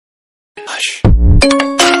Fresh.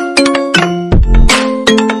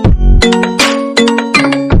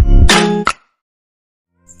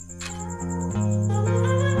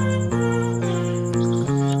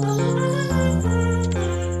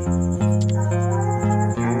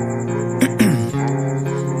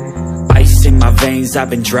 I've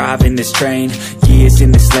been driving this train, years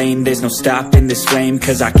in this lane, there's no stopping this flame.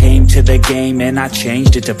 Cause I came to the game and I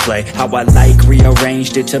changed it to play how I like,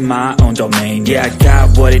 rearranged it to my own domain. Yeah, I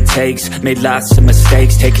got what it takes, made lots of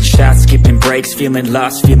mistakes, taking shots, skipping breaks, feeling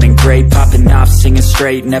lost, feeling great, popping off, singing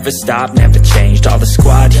straight, never stopped, never changed. All the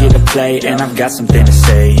squad here to play and I've got something to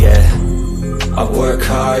say, yeah. I work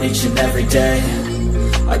hard each and every day,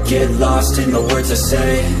 I get lost in the words I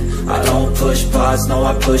say. I don't push pause, no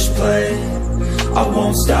I push play. I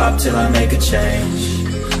won't stop till I make a change.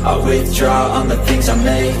 I withdraw on the things I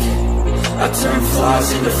make. I turn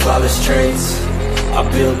flaws into flawless traits. I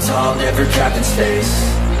build tall, never capped in space.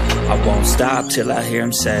 I won't stop till I hear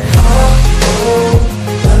him say, oh, oh,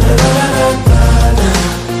 la, la, la, la, la, la,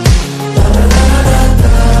 la, la, la, la,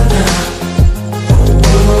 la, la. Oh,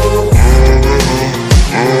 oh,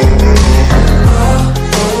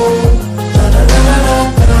 la, la, la, la,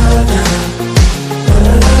 la, la.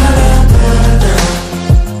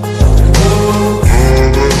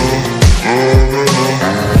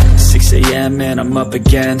 6 a.m. and I'm up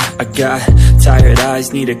again. I got tired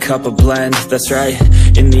eyes, need a cup of blend. That's right,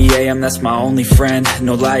 in the AM, that's my only friend.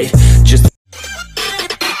 No light, just a